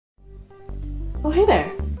Oh, hey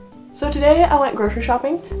there. So today I went grocery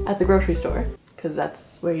shopping at the grocery store, because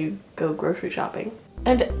that's where you go grocery shopping.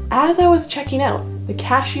 And as I was checking out, the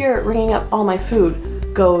cashier ringing up all my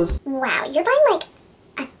food goes, "Wow, you're buying like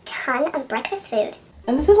a ton of breakfast food."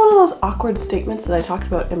 And this is one of those awkward statements that I talked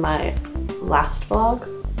about in my last vlog.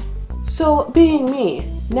 So being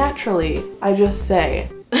me, naturally, I just say,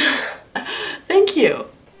 thank you.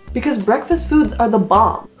 Because breakfast foods are the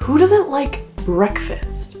bomb. Who doesn't like breakfast?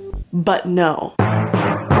 But no.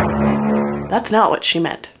 That's not what she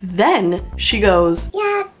meant. Then she goes,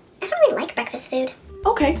 "Yeah, I don't really like breakfast food."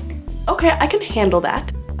 Okay, I can handle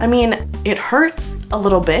that. I mean, it hurts a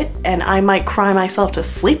little bit and I might cry myself to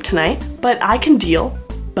sleep tonight, but I can deal.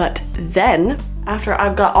 But then, after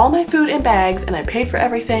I've got all my food in bags and I paid for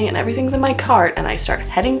everything and everything's in my cart and I start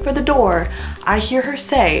heading for the door, I hear her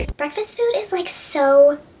say, "Breakfast food is like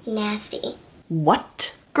so nasty."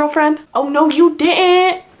 "What? Girlfriend? Oh no, you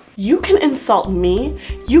didn't! You can insult me,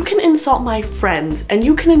 you can insult my friends, and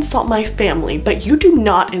you can insult my family, but you do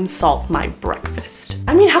not insult my breakfast.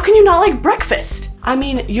 I mean, how can you not like breakfast? I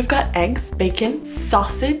mean, you've got eggs, bacon,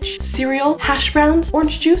 sausage, cereal, hash browns,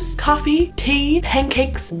 orange juice, coffee, tea,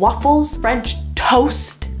 pancakes, waffles, French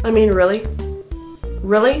toast." I mean, really?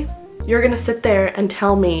 Really? You're gonna sit there and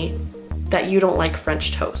tell me that you don't like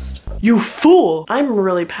French toast? You fool! I'm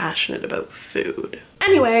really passionate about food.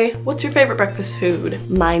 Anyway, what's your favorite breakfast food?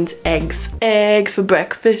 Mine's eggs. Eggs for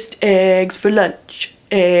breakfast, eggs for lunch,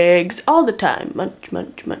 eggs all the time. Munch,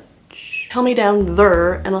 munch, munch. Tell me down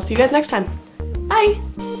there, and I'll see you guys next time. Bye!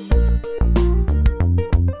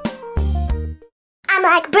 I'm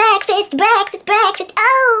like breakfast, breakfast, breakfast,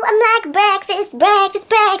 oh! I'm like breakfast, breakfast,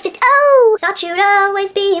 breakfast, oh! Thought you'd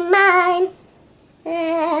always be mine.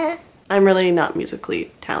 I'm really not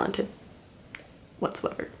musically talented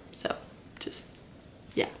whatsoever, so.